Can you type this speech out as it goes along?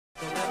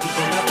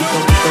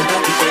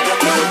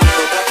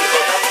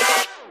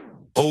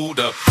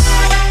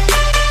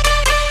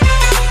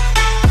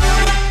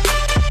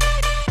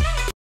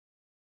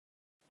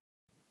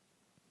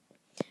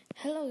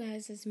Hello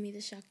guys, it's me,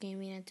 The Shock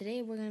Gaming, and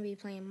today we're going to be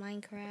playing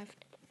Minecraft.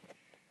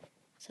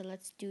 So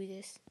let's do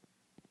this.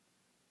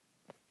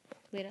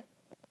 Wait up.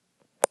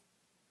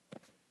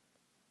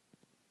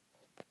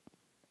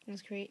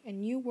 Let's create a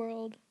new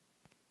world.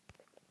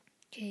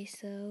 Okay,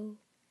 so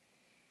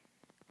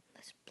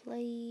let's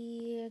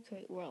play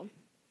create world.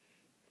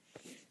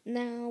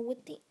 Now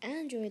with the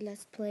Android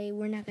Let's Play,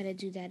 we're not going to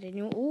do that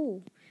anymore.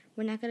 Ooh,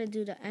 we're not going to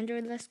do the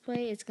Android Let's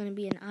Play. It's going to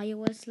be an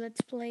iOS Let's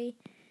Play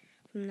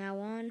from now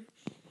on.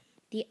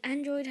 The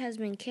Android has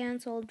been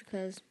canceled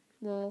because,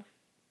 well,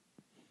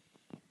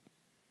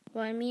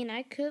 I mean,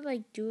 I could,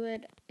 do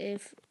it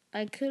if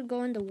I could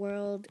go in the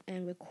world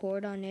and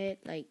record on it,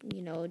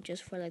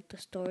 just for, the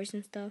stories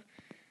and stuff.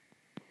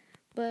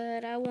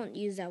 But I won't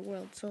use that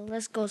world, so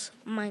let's go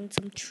mine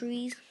some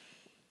trees.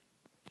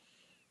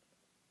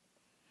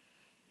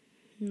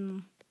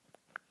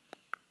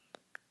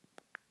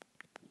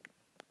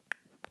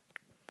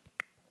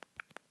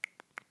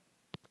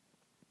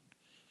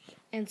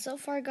 And so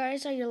far,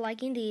 guys, are you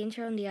liking the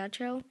intro and the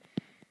outro?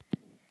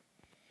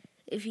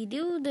 If you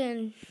do,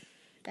 then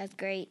that's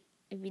great.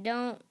 If you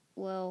don't,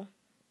 well,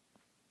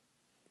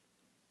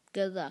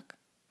 good luck.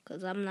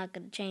 Because I'm not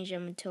going to change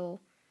them until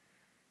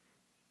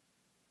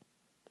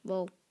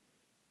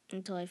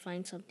I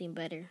find something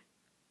better.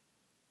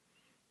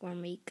 Or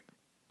make.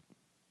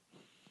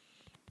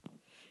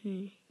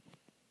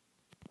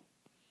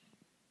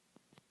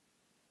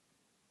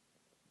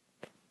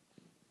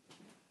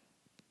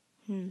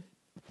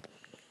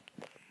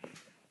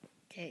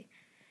 Okay.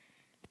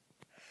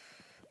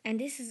 And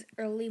this is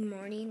early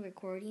morning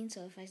recording,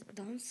 so if I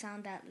don't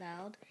sound that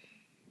loud,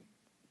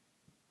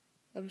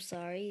 I'm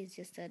sorry. It's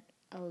just that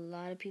a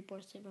lot of people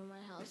are sleeping in my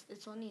house.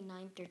 It's only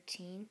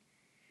 9:13.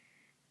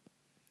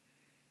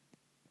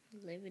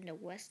 I live in the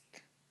West.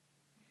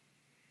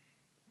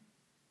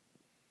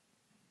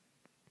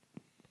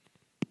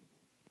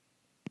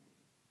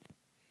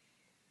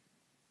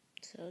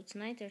 So it's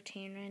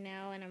 9:13 right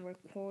now, and I'm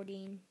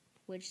recording,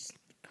 which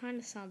kind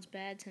of sounds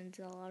bad since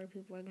a lot of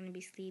people are going to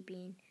be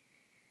sleeping.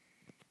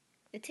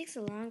 It takes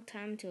a long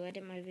time to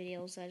edit my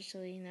videos,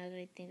 actually, now that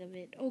I think of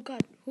it. Oh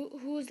god,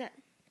 who is that?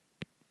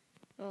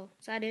 Oh,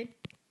 it's that dude.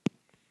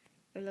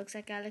 It looks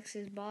like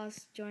Alex's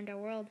boss joined our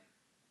world.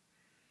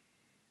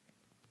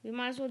 We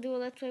might as well do a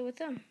let's play with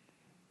them.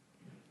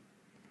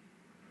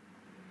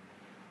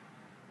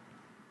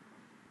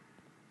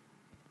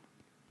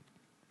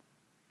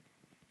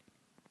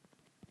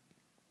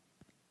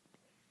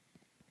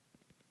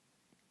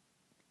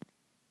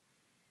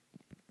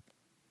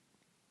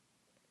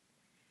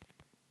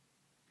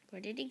 Where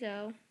did he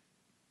go?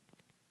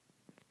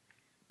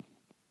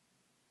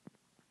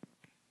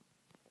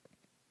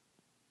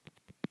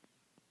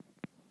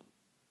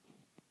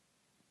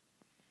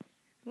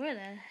 Where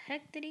the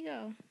heck did he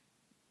go?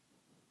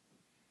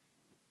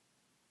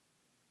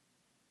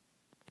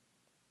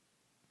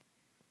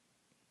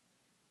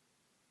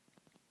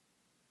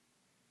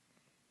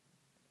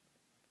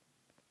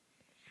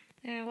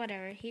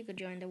 Whatever, he could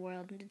join the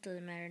world, it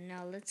doesn't matter.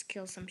 Now let's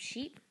kill some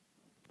sheep.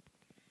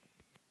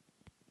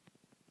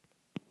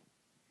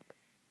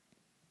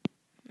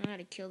 I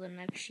gotta kill the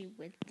next sheep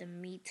with the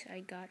meat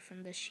I got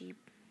from the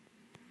sheep.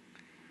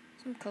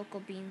 Some cocoa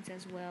beans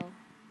as well.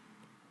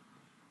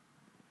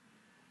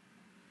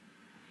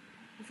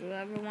 If you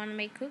ever want to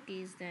make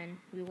cookies, then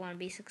we want to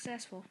be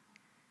successful.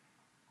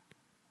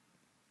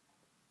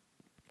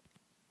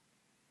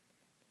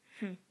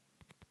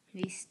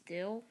 Be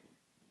still.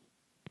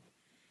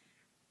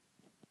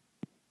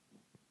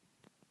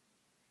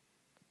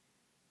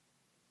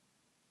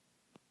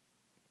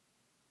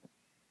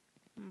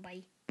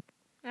 Bye.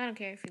 I don't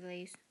care if he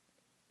leaves.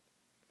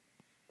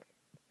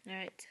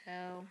 Alright,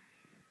 so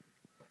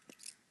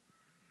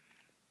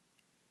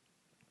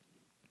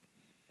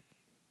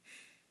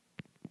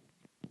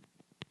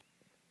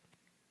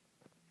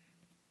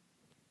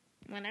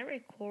when I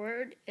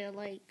record, it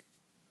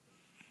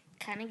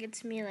kind of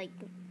gets me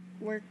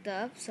worked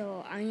up.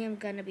 So I am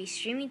gonna be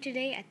streaming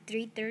today at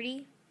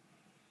 3:30,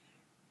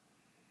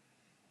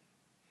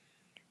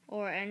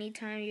 or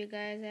anytime you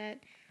guys at.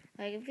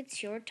 If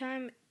it's your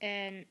time,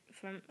 and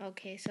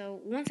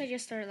so once I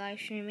just start live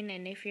streaming,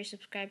 and if you're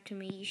subscribed to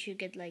me, you should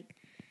get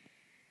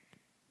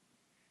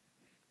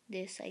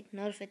this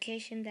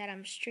notification that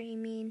I'm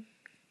streaming.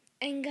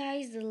 And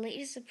guys, the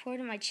latest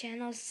support on my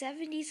channel is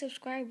 70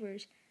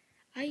 subscribers.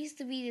 I used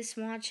to be this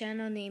small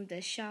channel named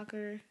The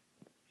Shocker.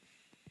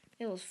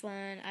 It was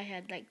fun. I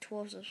had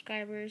 12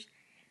 subscribers.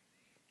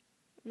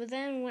 But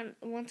then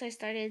once I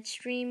started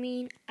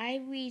streaming, I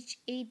reached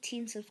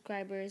 18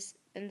 subscribers,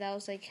 and that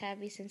was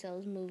happy since I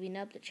was moving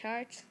up the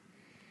charts.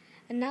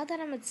 And now that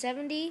I'm at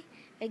 70,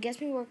 it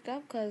gets me worked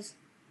up because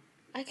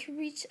I could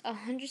reach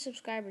 100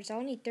 subscribers. I'm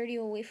only 30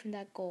 away from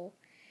that goal.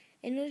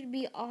 And it would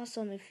be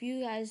awesome if you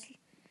guys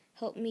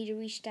help me to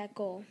reach that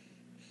goal.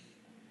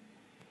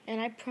 And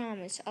I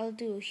promise I'll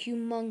do a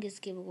humongous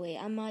giveaway.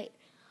 I'm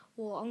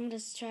going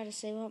to try to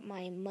save up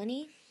my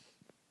money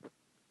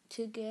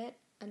to get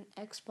an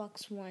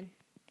Xbox One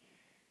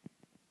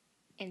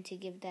and to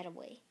give that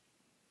away.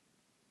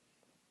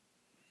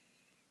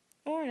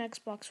 or an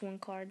Xbox One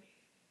card.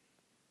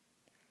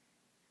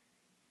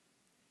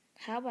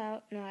 How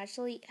about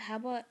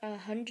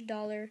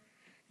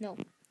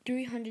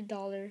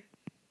 $300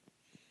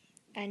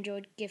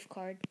 Android gift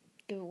card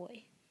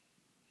giveaway?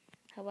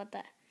 How about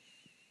that?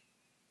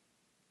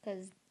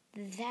 Because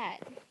that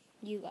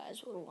you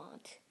guys would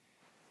want.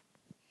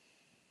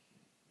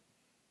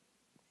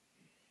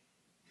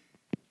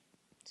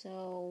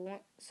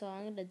 So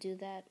I'm gonna do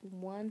that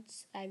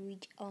once I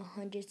reach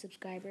 100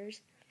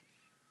 subscribers.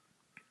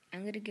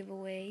 I'm gonna give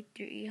away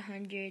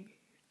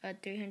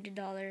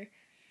 $300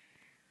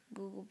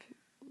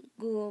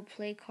 Google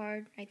Play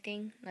card. I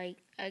think I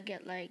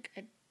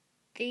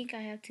think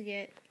I have to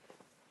get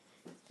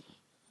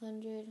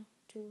 100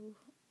 to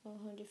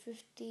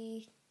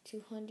 150,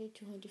 200,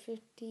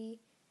 250,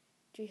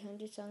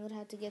 300. So I'm gonna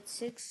have to get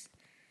 6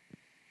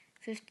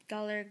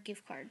 $50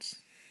 gift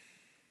cards.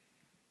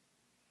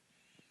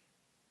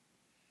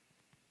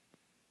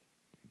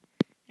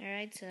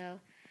 Alright,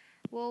 so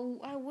well,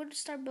 I would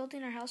start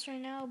building our house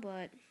right now,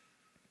 but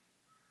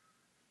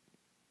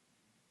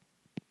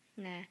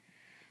nah.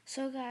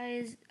 So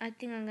guys, I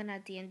think I'm gonna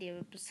have to end the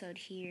episode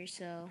here.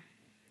 So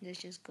let's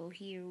just go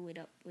here.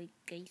 Wait,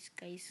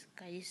 guys.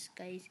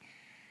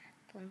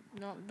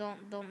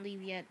 Don't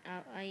leave yet.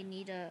 I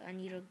need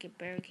to get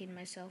barricade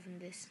myself in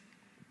this.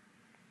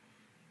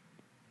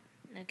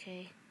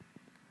 Okay.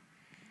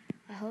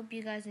 I hope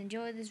you guys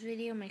enjoyed this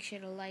video. Make sure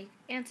to like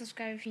and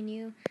subscribe if you're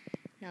new.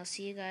 And I'll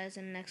see you guys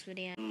in the next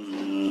video.